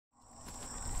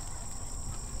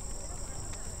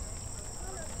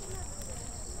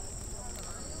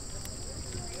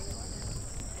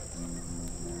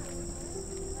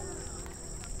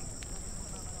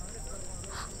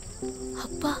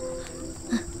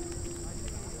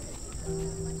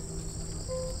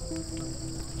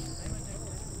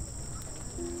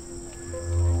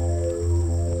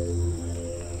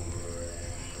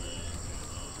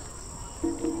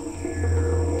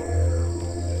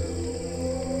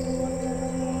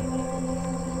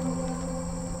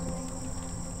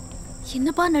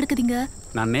என்னப்பா நடக்குதுங்க?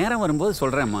 நான் நேரம் வரும்போது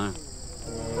சொல்றேன்மா.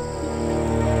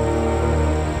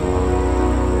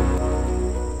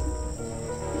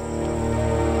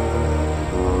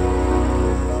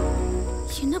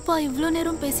 என்னப்பா இவ்ளோ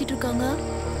நேரம் பேசிட்டு இருக்காங்க?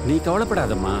 நீ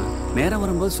கவலைப்படாதம்மா, நேரம்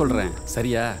வரும்போது சொல்றேன்.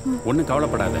 சரியா? ஒன்னும்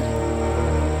கவலைப்படாத.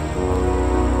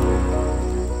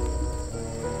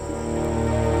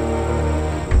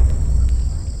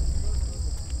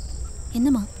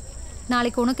 என்னம்மா?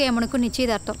 நாளைக்கு உனக்கு எமனுக்கும்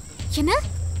நிச்சயதார்த்தம். என்ன?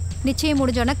 நிச்சயம்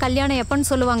முடிஞ்சோன்னா கல்யாணம் எப்பன்னு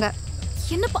சொல்லுவாங்க.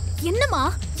 என்னப்பா? என்னம்மா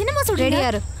சொல்றீங்க?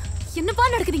 ரெடியாரு. என்னப்பா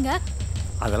நடக்குதுங்க?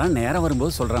 அதெல்லாம் நேரம்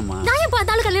வரும்போது சொல்றேன்மா. நான் ஏன்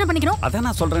பார்த்தாலும் கல்யாணம் பண்ணிக்கணும்? அதான்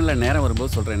நான் சொல்றேன்ல, நேரம்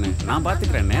வரும்போது சொல்றேன்னு. நான்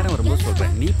பாத்துக்கிறேன், நேரம் வரும்போது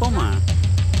சொல்றேன். நீ போமா.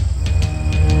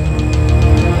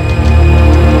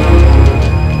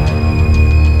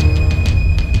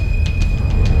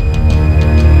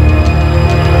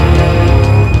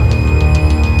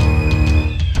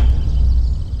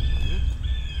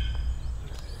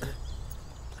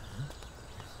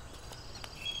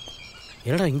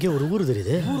 என்னடா இங்கே ஒரு ஊர்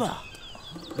தெரியுது? ஊரா?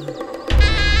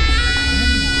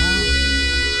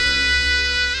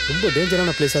 ரொம்ப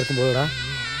டேஞ்சரான பிளேஸாக இருக்கும் போதடா.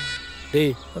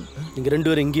 டேய், நீங்கள் 2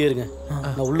 பேரும் இங்கேயே இருங்க.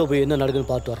 நான் உள்ளே போய் என்ன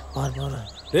நடக்குதுன்னு பார்த்து வரேன்.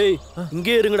 டேய்,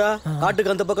 இங்கே இருங்கடா.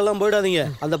 காட்டுக்கு அந்த பக்கம்லாம் போயிடாதீங்க.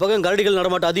 அந்த பக்கம் கரடிகள்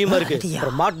நடமாட்டம் அதிகமாக இருக்கு.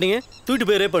 அப்புறம் மாட்டினீங்க, தூக்கிட்டு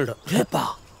போய் ரேப் பண்ணிட்டோம். ரேப்பா?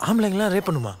 ஆம்பளைங்களாம் ரேப்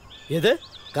பண்ணுமா? எது?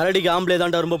 கரடிக்கு ஆம்பளை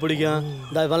தாண்டா ரொம்ப பிடிக்கும்.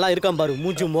 இந்த இவெல்லாம் இருக்கான் பாரு,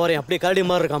 மூச்சு மோரையும் அப்படியே கரடி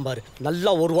மாதிரி இருக்கான் பாரு.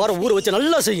 நல்லா ஒரு வாரம் ஊற வச்சு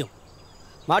நல்லா செய்யும்.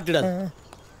 மாட்டிடாது,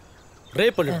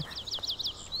 ரேப் பண்ணு.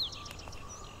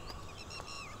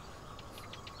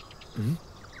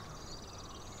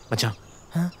 மச்சான்,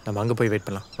 நம்ம அங்கே போய் வெயிட்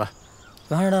பண்ணலாம். வா.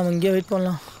 வேணடா, நம்ம இங்கே வெயிட்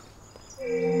பண்ணலாம்.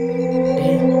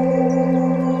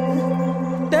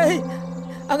 டேய்,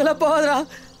 அங்கெல்லாம் போகாதடா.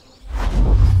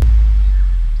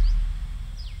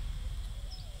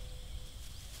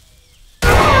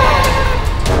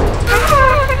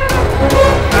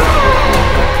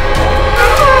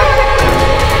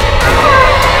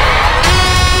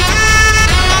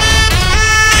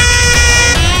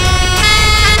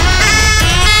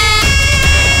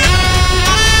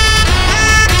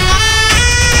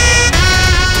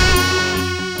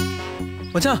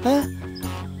 மச்சான்,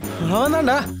 அவன்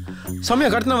தான்டா சமயா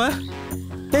கட்டினவன்.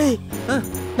 டேய்,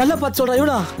 நல்லா பார்த்து சொல்றா.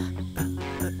 இவனா?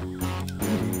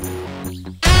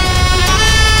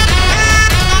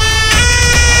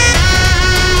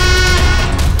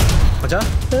 மச்சான்,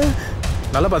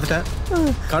 நல்லா பார்த்துட்டேன்.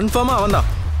 கன்ஃபார்மா அவன்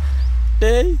தான்.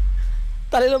 டேய்,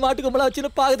 தலையில மாட்டுக்கும்பலா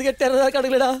வச்சுன்னு பார்க்கறதுக்கே டெரரா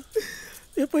கிடக்கலடா.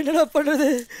 இப்போ என்னடா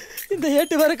பண்றது? இந்த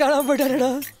ஏட்டு வேற காணாம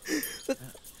போயிட்டாருடா.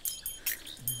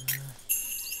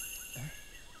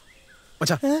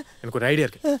 மச்சான், எனக்கு ஒரு ஐடியா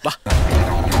இருக்கு. வா.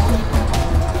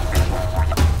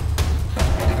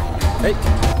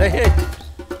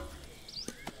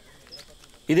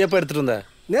 இது எப்போ எடுத்துட்டு வந்த?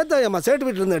 நேத்தா அம்மா சேட்டு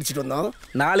வீட்டுல இருந்து அடிச்சிட்டு வந்தோம்.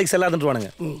 நாளைக்கு செல்லாதுன்னு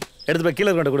வானுங்க. எடுத்து போய்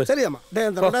கீழே கொண்டு கொடு. சரி அம்மா. டேய்,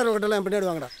 அந்த ரெண்டாயிரம் கட்டலாம்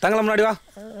பின்னாடி வாங்கடா. தங்கலாம் முன்னாடி வா.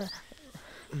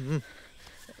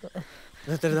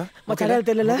 தெரியுதா? மச்சான்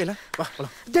தெரியல. வா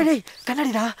போலாம். டேய்,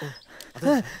 கண்ணாடிடா.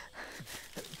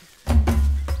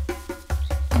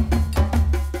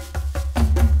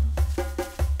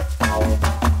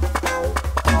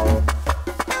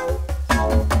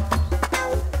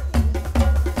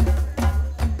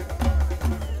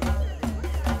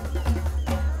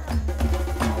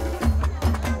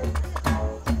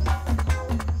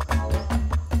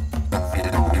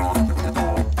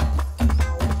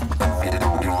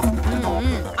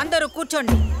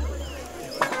 కూర్చోండి.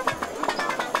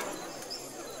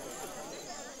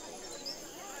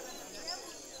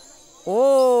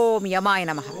 ఓం యమాయ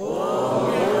నమః.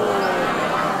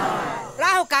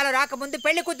 రాహుకాలం రాకముందు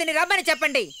పెళ్లి కూతుని రమ్మని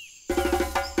చెప్పండి.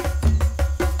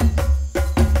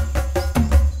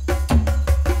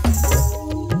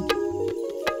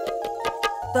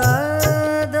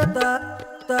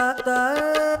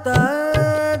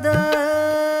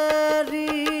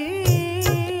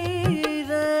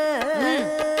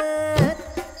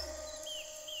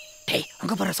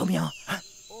 சௌமியா,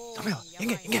 சௌமியா,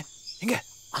 எங்க எங்க எங்க?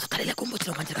 அது தலையில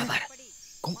கும்பத்துல உட்கார்ந்திருக்கா பாரு.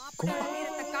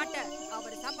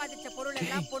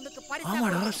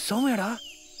 ஆமாடா, சௌமியாடா.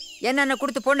 என்னென்ன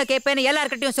கொடுத்து பொண்ணு கேட்பேன்னு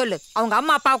எல்லார்கிட்டையும் சொல்லு. அவங்க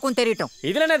அம்மா அப்பாவுக்கும் தெரியட்டும்.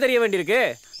 இதுல என்ன தெரிய வேண்டியிருக்கு?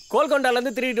 கோல்கொண்டால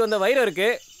இருந்து திருடிட்டு வந்த வைரம் இருக்கு.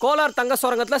 கோலார் தங்க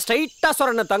சுரங்கத்துல ஸ்ட்ரைட்டா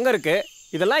சொரன தங்கம் இருக்கு.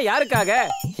 இதெல்லாம் யாருக்காக?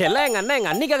 எல்லாம் எங்க அண்ணன்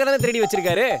எங்க அண்ணிக்காக தானே திருடி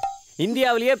வச்சிருக்காரு.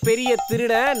 இந்தியாவிலேயே பெரிய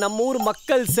திருட நம்ம ஊர்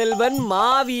மக்கள் செல்வன்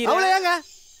மாவீரன். அவ்வளவு ஏங்க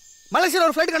மலேசியால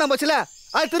ஒரு ஃளைட் காணாம போச்சுல,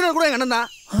 அது திருட கூட எங்க அண்ணன் தான்.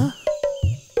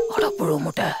 அட புழு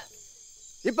முட்டை.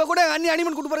 இப்ப கூட எங்க அண்ணி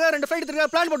அனிமன் கூட்டு போறதா 2 ஃளைட் திருட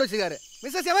பிளான் போட்டு வச்சிருக்காரு.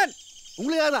 மிஸ்டர் செவன்,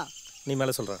 உங்களுக்கு தான். நீ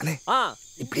மேல சொல்ற.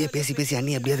 இப்படியே பேசி பேசி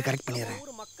அண்ணி அப்படியே கரெக்ட் பண்ணிடுறேன்.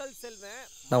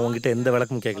 நான் உங்ககிட்ட எந்த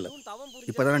விளக்கமும் கேட்கல.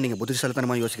 இப்பதான் நீங்க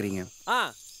புத்திசாலித்தனமா யோசிக்கிறீங்க.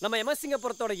 நம்ம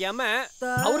எமசிங்கபுரத்தோட யம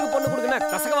அவருக்கு பொண்ணு கொடுக்கனா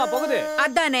கசகவா போகுது.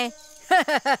 அதானே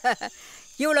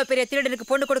இவ்வளவு பெரிய திருடனுக்கு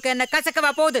பொண்ணு கொடுக்க என்ன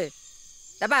கசகவா போகுது.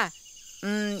 தப்பா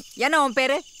என்ன உன்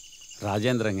பேரு?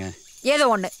 ராஜேந்திரங்க. ஏதோ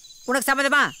ஒண்ணு. உனக்கு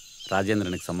சம்மதமா?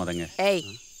 ராஜேந்திரனுக்கு சம்மதங்க. ஏய்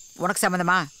உனக்கு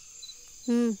சம்மதமா?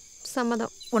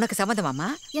 சம்மதம். உனக்கு சம்மதமாமா?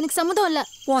 எனக்கு சம்மதம் இல்ல.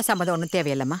 உன் சம்மதம் ஒன்றும்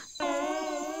தேவையில்லம்மா.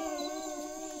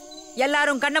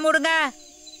 எல்லாரும் கண்ணை மூடுங்க.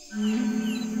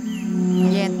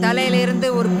 என் தலையில இருந்து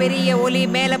ஒரு பெரிய ஒலி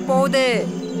மேல போகுது.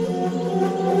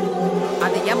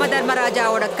 அது யம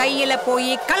தர்மராஜாவோட கையில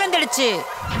போய் கலந்துடுச்சு.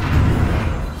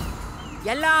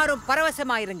 எல்லாரும்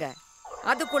பரவசமாயிருங்க.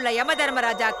 அதுக்குள்ள யம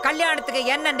தர்மராஜா கல்யாணத்துக்கு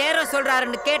என்ன நேரம்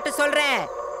சொல்றாருன்னு கேட்டு சொல்றேன்.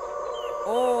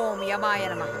 ஓம் யமாய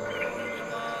நமஹ.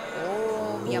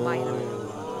 ஓம் யமாய நமஹ.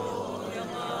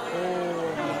 ஓம்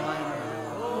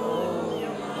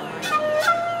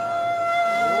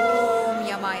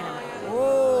யமாய நமஹ.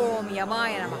 ஓம்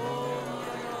யமாய நமஹ.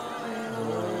 ஓம்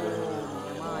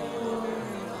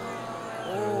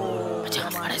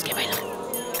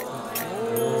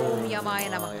யமாய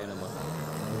நமஹ.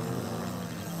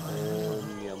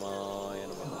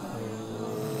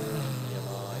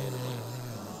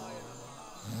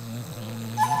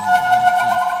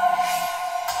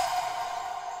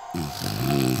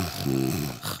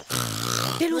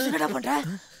 என்னடா பண்ற?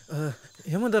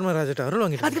 யம தர்மராஜட்ட அருள்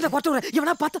வாங்கிட்டு அதுக்கிட்ட கொட்டவர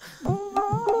இவனா பார்த்து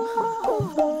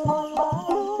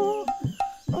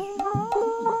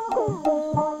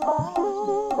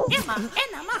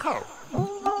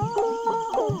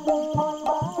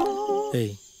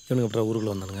ஏய் இவனுக்கு அப்புறம்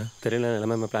ஊருக்குள்ள வந்தானுங்க. தெரியல,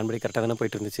 எல்லாமே பிளான் படி கரெக்டாக தானே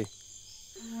போயிட்டு இருந்துச்சு.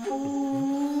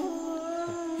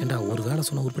 ஏண்டா ஒரு வேலை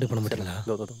சொன்னால் உருப்படி பண்ண மாட்டேங்களா?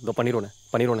 இதோ பண்ணிடுவோண்ணே.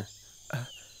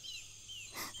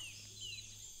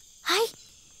 ஹாய்.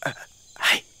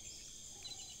 ஹாய்.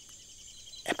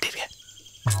 எப்படி இருக்க?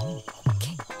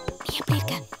 ஓகே. நீ எப்படி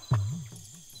இருக்க?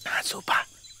 நான் சூப்பர்.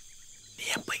 நீ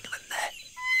எப்போ இங்க வந்த?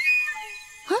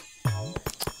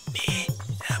 நீ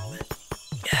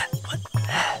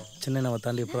சென்னை நான்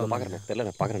தாண்டி அப்புறம் பார்க்குறேன். தெரியல,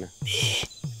 நான் பார்க்குறேன்.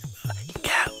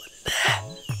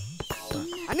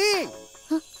 அண்ணி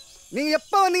நீங்க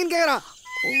எப்ப வந்தீங்கன்னு கேக்குறான்.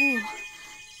 ஓ,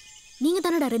 நீங்க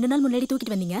தானடா 2 நாள் முன்னாடி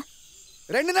தூக்கிட்டு வந்தீங்க?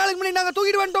 2 நாளுக்கு முன்னாடி நாங்க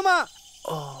தூக்கிட்டு வந்துட்டோமா?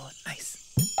 ஓ நைஸ்.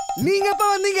 நீங்க எப்ப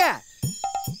வந்தீங்க?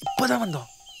 இப்போதான் வந்தோம்.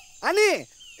 அண்ணி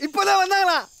இப்போதான்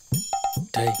வந்தாங்களா?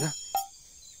 டேய்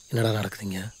என்னடா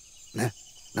நடக்குதுங்க?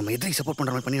 நம்ம எதிரி சப்போர்ட்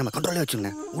பண்ற மாதிரி பண்ணி நம்ம கண்ட்ரோலே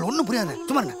வச்சுங்க. உங்களுக்கு ஒன்றும் புரியாது.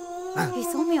 சும்மா இருங்க. ஏய்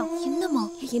சௌமியா, என்னம்மா?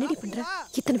 என்னடி பண்ற?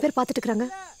 இத்தனை பேர் பார்த்துட்டு இருக்காங்க.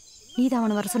 நீ தான்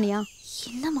அவனை வர சொன்னியா?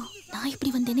 என்னம்மா, நான் எப்படி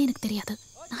வந்தேனே எனக்கு தெரியாது.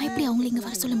 நான் எப்படி அவங்களை இங்க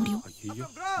வர சொல்ல முடியும்?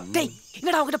 டேய்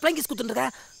என்னடா அவங்கிட்ட பிளாங்கிஸ் குத்துட்டு இருக்க?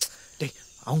 டேய்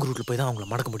அவங்க ரூட்ல போய் தான் அவங்கள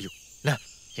மடக்க முடியும். என்ன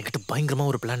என்கிட்ட பயங்கரமா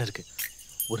ஒரு பிளான் இருக்கு.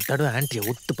 ஒரு தடவை ஆன்ட்டியை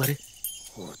ஒட்டு பாரு.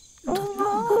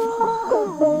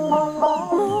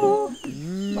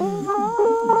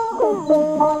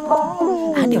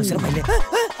 ஆண்டி அவசரம் இல்ல.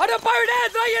 அட பாவிடே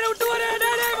தோயன விட்டு வரே.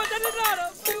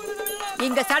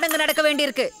 இங்க சடங்கு நடக்க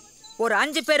வேண்டியிருக்கு. ஒரு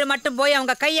 5 பேர் மட்டும் போய்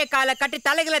அவங்க கையை காலை கட்டி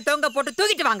தலைகளை தொங்க போட்டு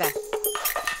தூக்கிட்டு வாங்க.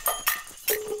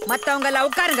 மத்தவங்க எல்லாம்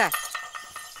உட்காருங்க.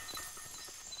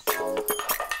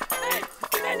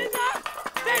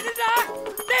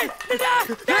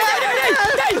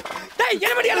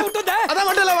 அதான்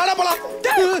வண்டியில வாடா போலாம்.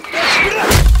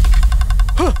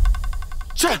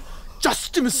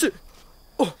 Just miss.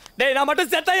 டேய் நான் மட்டும்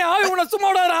செத்தாயா உன சும்மா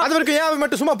விடாதடா. அது வரைக்கும் ஏன் அவன்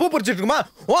மட்டும் சும்மா பூ பறிச்சிட்டு இருக்குமா?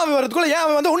 அவன் வரதுக்குள்ள ஏன்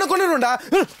அவன் வந்து உன்னை கொன்னுடுவான்டா.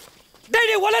 டேய்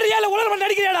நீ உளறியால உளற பண்ண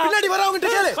அடிக்கறியாடா. பின்னாடி வரவங்க கிட்ட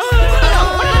கேளு.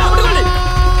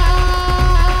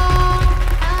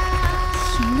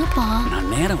 என்னப்பா?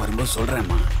 நான் நேரம் வரும்போது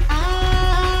சொல்றேன்மா.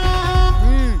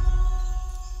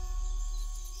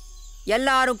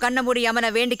 எல்லாரும் கண்ண மூடி யமனை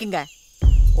வேண்டிக்குங்க.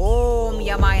 ஓம்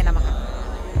யமாய நமஹ.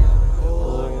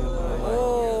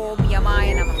 ஓம் யமாய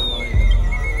நமஹ.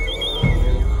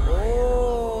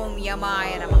 ஓம்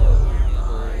யமாய நமஹ.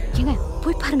 ஏங்க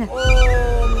போய் பாருங்க.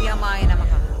 ஓம் யமாய நமஹ.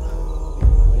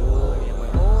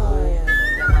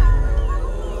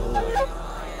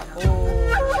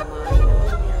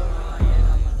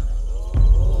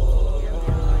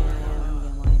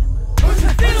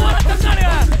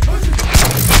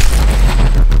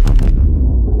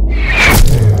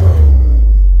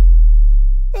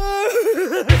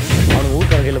 அவனுக்கு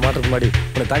ஊர்க்காரங்கையில் மாட்டுறதுக்கு முன்னாடி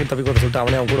உன்னை தாக்கி தப்பி கொண்டு சொல்லிட்டு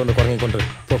அவனே அவன் கூட வந்து குரங்கை கொண்டு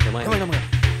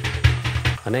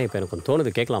அண்ணே இப்போ எனக்கு ஒன்று தோணுது,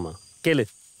 கேட்கலாமா? கேளு.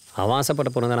 அவன் ஆசைப்பட்ட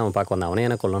பொண்ணு தானே அவன் பார்க்க வந்தான். அவனே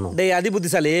என்ன கொல்லணும்? டேய் அதி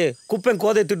புத்திசாலி, குப்பன்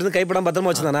கோதையை தூக்கிட்டு கைப்படாம பத்திரமா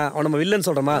வச்சுதானா அவன் நம்ம வில்லன்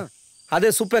சொல்றோமா? அதே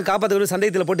சுப்பன் காப்பாத்த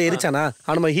சந்தேகத்தில் போட்டு எரிச்சானா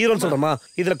அவன் நம்ம ஹீரோன்னு சொல்றோமா?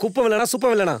 இதுல குப்பம் இல்லனா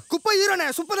சுப்பம் இல்லனா? குப்பை ஹீரோனே,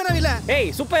 சுப்ப தானே வில்ல. ஏய்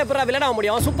சுப்ப எப்பறா வில்லனா ஆக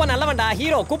முடியும்? சுப்ப நல்லவன்டா,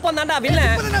 ஹீரோ. குப்பம் தான்டா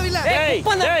வில்லன். குப்பை தானே வில்ல.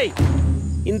 டேய்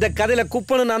இந்த கதையில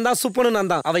குப்பனு நான் தான் சுப்பனு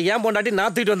நான் தான். அவன் ஏன் பொண்டாட்டி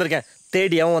நான் தூக்கிட்டு வந்திருக்கேன்.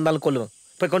 தேடி அவன் வந்தாலும் கொல்லுவேன்.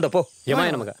 போய் கொண்டு போ. ஏமா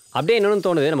நமக்கு அப்படியே என்னன்னு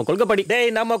தோணுது, நம்ம கொள்கைப்படி.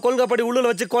 டேய் நம்ம கொள்கைப்படி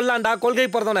உள்ளுல வச்சு கொல்லாண்டா, கொள்கை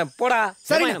போறதானே போடா.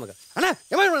 சரி நமக்கு அண்ணா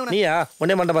நீயா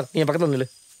ஒன்னே மண்டபம் நீ பக்கத்துல நில்லு.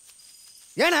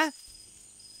 ஏண்ணா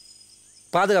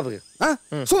பாதுகாப்புக்கு.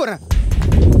 சூப்பர்.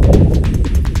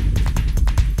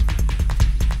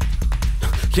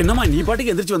 என்னம்மா நீ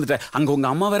பாட்டுக்கு எந்திரிச்சு வந்துட்ட, அங்க உங்க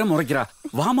அம்மா வேற முறைக்கிறா.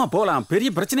 வாமா போலாம், பெரிய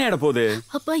பிரச்சனையாயிட போகுது.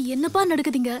 அப்பா என்னப்பா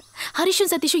நடக்குதுங்க? ஹரிஷும்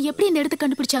சதீஷும் எப்படி இந்த இடத்த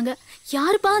கண்டுபிடிச்சாங்க?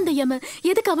 யாருப்பா அந்த யம?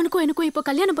 எதுக்கு அவனுக்கும் எனக்கும் இப்போ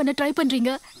கல்யாணம் பண்ண ட்ரை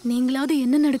பண்றீங்க? நீங்களாவது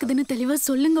என்ன நடக்குதுன்னு தெளிவா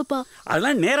சொல்லுங்கப்பா.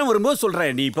 அதெல்லாம் நேரம் வரும்போது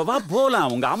சொல்றேன், நீ இப்ப வா போலாம்.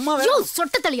 உங்க அம்மா வேற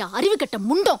சொட்ட தலையா, அறிவு கட்ட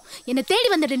முண்டம். என்ன தேடி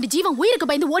வந்த 2 ஜீவன் உயிருக்கு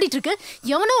பயந்து ஓடிட்டு இருக்கு.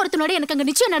 எவனோ ஒருத்தனோட எனக்கு அங்க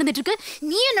நிச்சயம் நடந்துட்டு இருக்கு.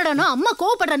 நீ என்னடானா அம்மா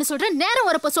கோவப்படுறான்னு சொல்ற, நேரம்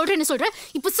வரப்ப சொல்றேன்னு சொல்ற.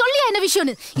 இப்ப சொல்லியா என்ன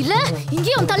விஷயம்னு? இல்ல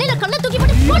இங்கேயும் தலையில கல்ல தூக்கி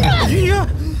போட்டு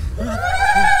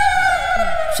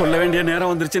சொல்ல வேண்டிய நேரம்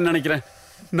வந்துருச்சுன்னு நினைக்கிறேன்.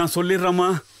 நான் சொல்லிடுறேம்மா.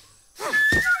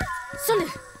 சொல்லு.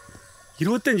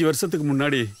 25 வருஷத்துக்கு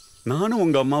முன்னாடி நானும்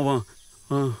உங்க அம்மாவும்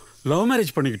லவ்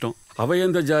மேரேஜ் பண்ணிக்கிட்டோம். அவ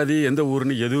எந்த ஜாதி எந்த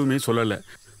ஊருன்னு எதுவுமே சொல்லலை,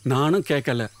 நானும்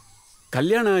கேட்கல.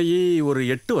 கல்யாணம் ஆகி ஒரு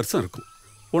 8 வருஷம் இருக்கும்.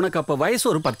 உனக்கு அப்போ வயசு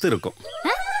ஒரு 10 இருக்கும்.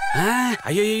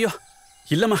 ஐயோ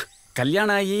இல்லைம்மா,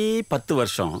 கல்யாணம் ஆகி 10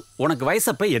 வருஷம், உனக்கு வயசு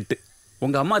அப்போ 8.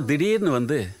 உங்கள் அம்மா திடீர்னு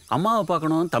வந்து அம்மாவை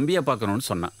பார்க்கணும் தம்பியை பார்க்கணுன்னு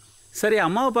சொன்னான். சரி,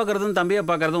 அம்மாவை பார்க்குறதும் தம்பியை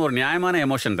பார்க்குறதும் ஒரு நியாயமான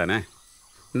எமோஷன் தானே,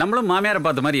 நம்மளும் மாமியாரை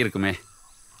பார்த்த மாதிரி இருக்குமே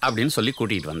அப்படின்னு சொல்லி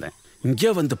கூட்டிகிட்டு வந்தேன்.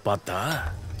 இங்கே வந்து பார்த்தா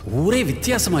ஊரே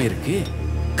வித்தியாசமாக இருக்கு.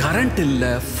 கரண்ட் இல்லை,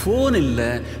 ஃபோன் இல்லை,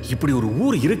 இப்படி ஒரு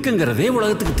ஊர் இருக்குங்கிறதே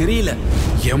உலகத்துக்கு தெரியல.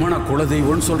 யமன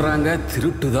குலதெய்வம்னு சொல்கிறாங்க,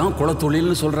 திருட்டு தான்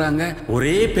குலத்தொழில்னு சொல்கிறாங்க.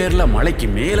 ஒரே பேரில் மலைக்கு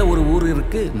மேலே ஒரு ஊர்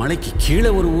இருக்குது, மலைக்கு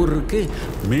கீழே ஒரு ஊர் இருக்குது.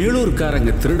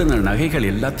 மேலூர்காரங்க திருடின நகைகள்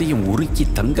எல்லாத்தையும் உருக்கி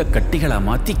தங்க கட்டிகளாக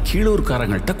மாற்றி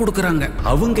கீழூர்காரங்கள்ட்ட கொடுக்குறாங்க.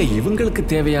 அவங்க இவங்களுக்கு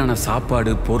தேவையான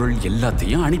சாப்பாடு பொருள்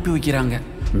எல்லாத்தையும் அனுப்பி வைக்கிறாங்க.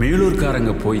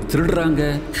 மேலூர்காரங்க போய் திருடுறாங்க,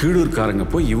 கீழூர்காரங்க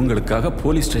போய் இவங்களுக்காக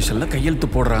போலீஸ் ஸ்டேஷன்ல கையெழுத்து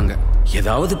போடுறாங்க.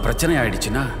 ஏதாவது பிரச்சனை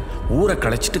ஆயிடுச்சுன்னா ஊரை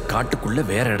களைச்சிட்டு காட்டுக்குள்ள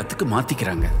வேற இடத்துக்கு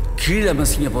மாத்திக்கிறாங்க. கீழே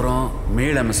மசிங்கப்புறம்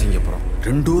மேல மசிங்கப்புறம்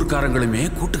 2 ஊர்காரங்களுமே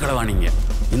கூட்டு களவானீங்க.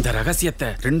 இந்த ரகசியத்தை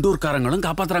 2 ஊர்காரங்களும்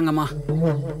காப்பாத்துறாங்கம்மா.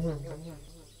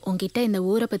 உங்ககிட்ட இந்த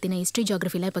ஊரை பத்தின ஹிஸ்டரி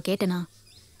ஜியோகிராஃபில இப்ப கேட்டனா,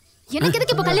 எனக்கு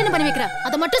எதுக்கு இப்ப கல்யாணம் பண்ணி வைக்கிற?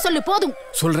 அதை மட்டும் சொல்லு போதும்.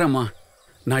 சொல்றேம்மா,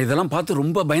 நான் இதெல்லாம் பார்த்து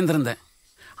ரொம்ப பயந்திருந்தேன்.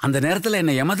 அந்த நேரத்தில்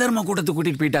என்ன யமதர்ம கூட்டத்துக்கு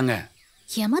கூட்டிட்டு போயிட்டாங்க.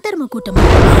 யமதர்ம கூட்டமா?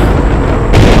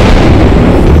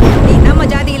 நீ நம்ம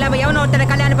ஜாதி இல்லாம எவனோ ஒருத்தரை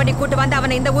கல்யாணம் பண்ணி கூட்டு வந்து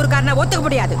அவனை இந்த ஊருக்காரனை ஒத்துக்க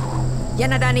முடியாது.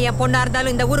 என்னதான் நீ என் பொண்ணா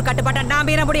இருந்தாலும் இந்த ஊரு கட்டுப்பாட்டை நான்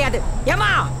மீற முடியாது. ஏமா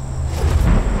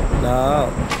நான்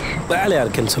வேலையா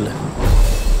இருக்கேன்னு சொல்லு.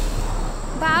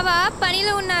 బావా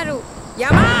పనిలో ఉన్నారు.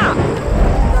 ஏமா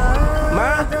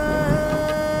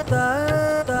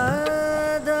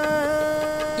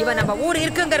இவன் நம்ம ஊர்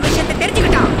இருக்குங்கிற விஷயத்தை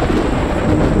தெரிஞ்சுக்கிட்டான்.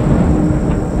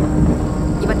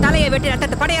 இவன் தலையை வெட்டி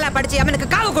ரத்தத்தை படையலா படிச்சு அவனுக்கு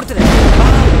காவு கொடுத்துரு.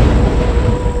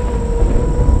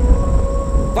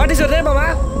 வாட் இஸ் யுவர் நேம் மாமா?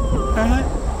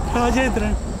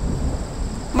 ராஜேந்திரன்.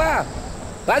 மா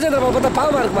ராஜேந்திரன் மாமா பார்த்தா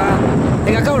பாவமா இருக்குமா?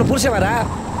 எங்க அக்காவோட புருஷன் வரா,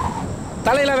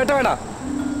 தலையெல்லாம் வெட்ட வேண்டாம்.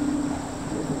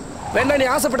 வேண்டாம், நீ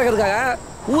ஆசைப்பட்டதுக்காக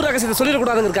ஊர் ரகசியத்தை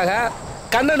சொல்லிடக்கூடாதுங்கிறதுக்காக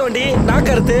கண்ணை நோண்டி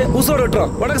நாக்கறுத்து உசோடு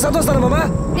விட்டுரும். உனக்கு சந்தோஷம் தானே மாமா?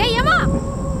 ஏய் ஏமா,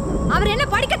 அவர் என்ன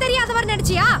படிக்க தெரியாதவர்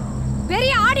நினைச்சியா?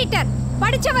 பெரிய ஆடிட்டர்,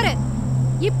 படிச்சவர்.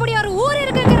 இப்படி ஒரு ஊர்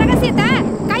இருக்குங்கிற ரகசியத்தை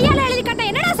கையால எழுதி கட்ட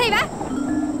என்னடா செய்வ?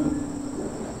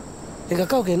 எங்க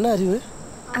அக்காவுக்கு என்ன அறிவு?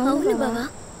 అవును బావా.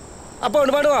 அப்போ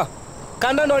ஒன்று பாடுவோம்,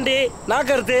 கண்ணை நோண்டி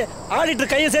நாக்கறுத்து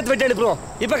ஆடிட்டர் கையை சேர்த்து வெட்டி அனுப்புவோம்.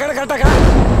 இப்போ கடை கரெக்டாக்கா?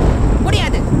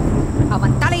 முடியாது,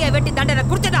 அவன் தலையை வெட்டி தண்டனை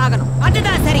கொடுத்துதான் ஆகணும்.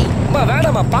 அதுதான் சரி. அம்மா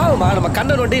வேணாம்மா, பாவமா. நம்ம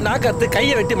கண்ணை நோண்டி நாக்கறுத்து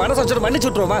கையை வெட்டி மனசை வச்சுட்டு மன்னிச்சு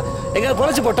விட்டுருவோமா? எங்க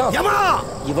பொழைச்சு போட்டோம்.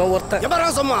 இவன் ஒருத்தன்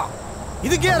யமராசம்மா,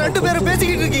 இதுக்கே 2 பேரும்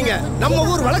பேசிக்கிட்டு இருக்கீங்க. நம்ம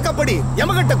ஊர் வழக்கப்படி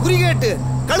யமகட்ட குறி கேட்டு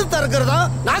கழுத்தா இருக்கிறதா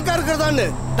நாக்கா இருக்கிறதான்னு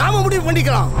நாம முடிவு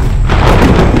பண்ணிக்கலாம்.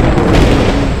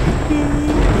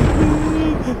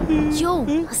 யோ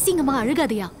அசிங்கமா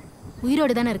அழுகாதையா,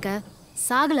 உயிரோடு தானே இருக்க,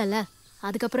 சாகலல்ல.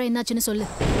 அதுக்கப்புறம் என்னாச்சுன்னு சொல்லு.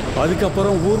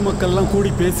 அதுக்கப்புறம் ஊர் மக்கள்லாம்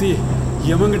கூடி பேசி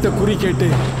யமங்கிட்ட குறி கேட்டு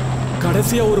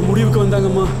கடைசியா ஒரு முடிவுக்கு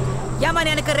வந்தாங்கம்மா.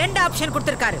 யமன் எனக்கு 2 ஆப்ஷன்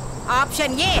கொடுத்திருக்காரு.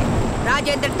 ஆப்ஷன் ஏ,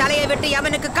 ராஜேந்திரன் தலையை வெட்டி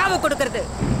யமனுக்கு காவு கொடுக்கிறது.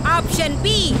 ஆப்ஷன்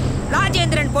பி,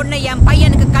 ராஜேந்திரன் பொண்ணை என்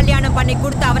பையனுக்கு கல்யாணம் பண்ணி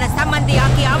கொடுத்து அவனை சம்மந்தி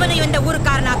ஆக்கி அவனையும் இந்த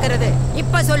ஊருக்காரன் ஆக்குறது.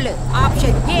 இப்ப சொல்லு,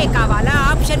 option A காவாலா,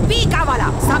 option B காவாலா?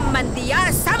 சம்மந்தியா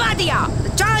சமாதியா?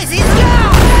 The choice is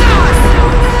yours.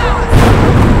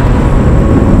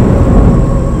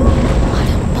 அட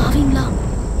பாவீங்களா,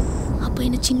 அப்ப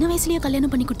என்ன சின்ன வயசுலயே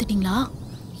கல்யாணம் பண்ணி கொடுத்துட்டீங்களா?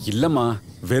 இல்லம்மா,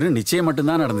 வெறும் நிச்சயம்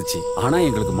மட்டும்தான் நடந்துச்சு. ஆனா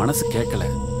எங்களுக்கு மனசு கேட்கல.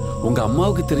 உங்க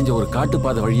அம்மாவுக்கு தெரிஞ்ச ஒரு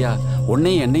காட்டுப்பாதை வழியா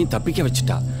உன்னையும் என்னையும் தப்பிக்க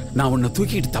வச்சுட்டா. நான் உன்னை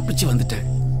தூக்கிட்டு தப்பிச்சு வந்துட்டேன்.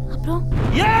 அப்புறம்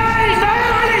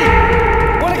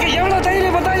உனக்கு எவ்வளவு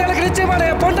தைரியம் வந்தா எனக்கு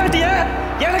நிச்சயமான பொண்டாட்டிய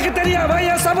எனக்கு தெரியாம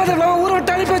என் சம்மதம் ஊரை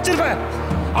விட்டு அனுப்பி வச்சிருப்பேன்.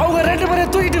 அவங்க 2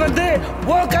 பேரையும் தூக்கிட்டு வந்து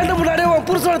உன் கண்ணு முன்னாடி உன்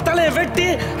புருஷோட தலையை வெட்டி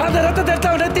அந்த ரத்தத்தை எடுத்து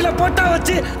அவன் நெத்தியில பொட்டா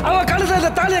வச்சு அவன் கழுத்துல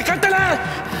அந்த தாலியை கட்டல.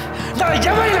 நான்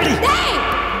எவன்டி?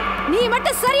 நீ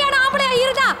மட்டும் சரியான ஆம்பளையா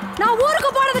இருந்தா நான் ஊருக்கு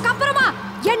போனதுக்கு அப்புறமா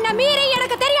என்ன மீறி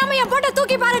எனக்கு தெரியாம என் பொண்ணை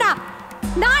தூக்கி பாருடா.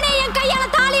 நானே என் கையால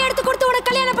தாலி எடுத்து கொடுத்து உனக்கு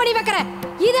கல்யாணம் பண்ணி வைக்கிறேன்.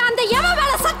 இது அந்த எவன்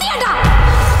மேல சத்தியம்டா.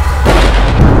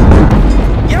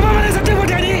 எவன் மேல சத்தியம்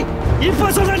போட்டியாடி?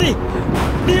 இப்ப சொல்லடி.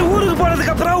 நீ ஊருக்கு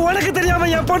போனதுக்கு அப்புறம் உனக்கு தெரியாம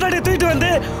என் பொண்டாட்டி தூக்கிட்டு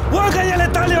வந்து உன் கையால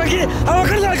தாலி வாங்கி அவன்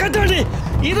கையால கட்டடி.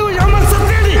 இதுவும் எவன்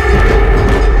சத்தியடி?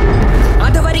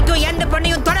 அது வரைக்கும் எந்த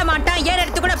பொண்ணையும் தொட மாட்டான், ஏற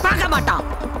எடுத்து கூட பார்க்க மாட்டான்.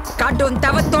 கடும்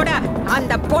தவத்தோட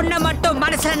அந்த பொண்ணை மட்டும்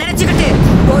மனசுல நினைச்சுக்கிட்டு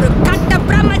ஒரு கட்ட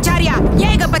பிரம்மச்சாரியா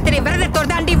ஏகபத்திரி விரதத்தோட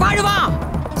தாண்டி வாழுவான்.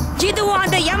 இதுவும்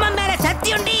அந்த யமன் மேல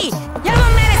சத்தியம்டி,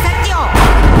 யமன் மேல சத்தியம்.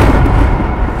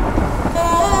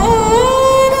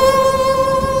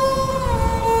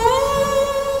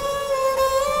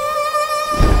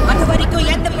 அது வரைக்கும்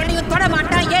எந்த பொண்ணையும் தொட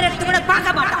மாட்டான், ஏற எடுத்து கூட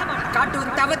பார்க்க மாட்டான்.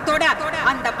 கடும் தவத்தோட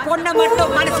அந்த பொண்ணை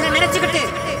மட்டும் மனசுல நினைச்சுக்கிட்டு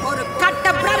ஒரு கட்ட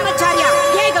பிரம்மச்சாரியா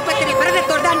ஏகபத்திரி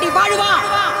விரதத்தோட தாண்டி வாழுவான்.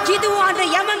 இதுவும் அந்த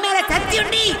யமன் மேல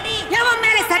சத்தியம்டி, யமன்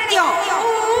மேல சத்தியம்.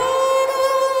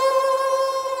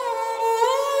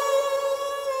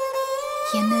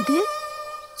 என்னது?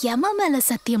 யம மேல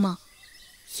சத்தியமா?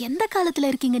 எந்த காலத்துல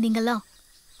இருக்கீங்க நீங்கெல்லாம்?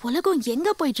 உலகம் எங்க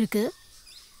போயிட்டு இருக்கு?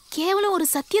 கேவலம் ஒரு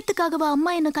சத்தியத்துக்காகவா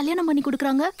அம்மா என்ன கல்யாணம் பண்ணி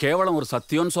கொடுக்குறாங்க? கேவலம் ஒரு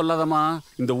சத்தியம்னு சொல்லாதம்மா.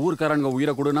 இந்த ஊர்க்காரங்க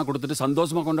உயிரை கொடுனா கொடுத்துட்டு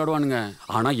சந்தோஷமா கொண்டாடுவானுங்க.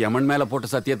 ஆனா யமன் மேல போட்ட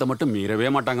சத்தியத்தை மட்டும் மீறவே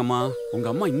மாட்டாங்கம்மா. உங்க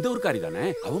அம்மா இந்த ஊர்க்காரி தானே,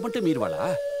 அவ மட்டும் மீறுவாளா?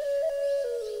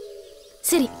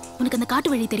 சரி, உனக்கு அந்த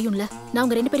காட்டு வழி தெரியும்ல, நான்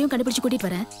உங்க 2 பேரையும் கண்டுபிடிச்சு கூட்டிட்டு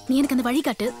வரேன். நீ எனக்கு அந்த வழி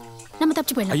காட்டு, நம்ம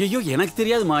தப்பிச்சு போயிடலாம். ஐயோ, எனக்கு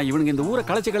தெரியாதுமா. இவனுங்க இந்த ஊரை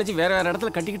களைச்சு வேற வேற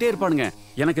இடத்துல கட்டிக்கிட்டே இருப்பானுங்க.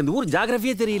 எனக்கு இந்த ஊர்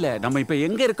ஜியோகிராஃபியே தெரியல. நம்ம இப்ப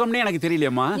எங்க இருக்கோம்னே எனக்கு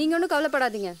தெரியலையம்மா. நீங்க ஒன்றும்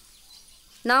கவலைப்படாதீங்க,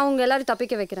 நான் உங்க எல்லாரும்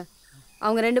தப்பிக்க வைக்கிறேன்.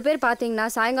 அவங்க 2 பேர் பார்த்தீங்கன்னா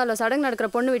சாயங்காலம் சடங்கு நடக்கிற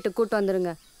பொண்ணு வீட்டுக்கு கூட்டு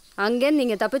வந்துருங்க. அங்கேருந்து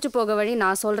நீங்க தப்பிச்சு போக வழி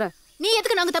நான் சொல்றேன். நீ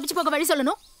எதுக்கு நாங்க தப்பிச்சு போக வழி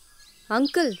சொல்லணும்?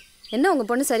 அங்கிள், என்ன உங்க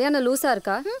பொண்ணு சரியான லூஸா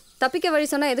இருக்கா? தப்பிக்க வழி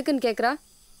சொன்னா எதுக்குன்னு கேட்குறா.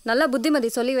 நல்லா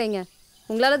புத்திமதி சொல்லி வைங்க.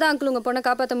 உங்களால தான் அங்கிள் உங்க பொண்ணை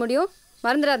காப்பாற்ற முடியும்.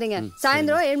 மறந்துடாதீங்க.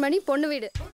 சாயந்தரம் 7 மணி பொண்ணு வீடு.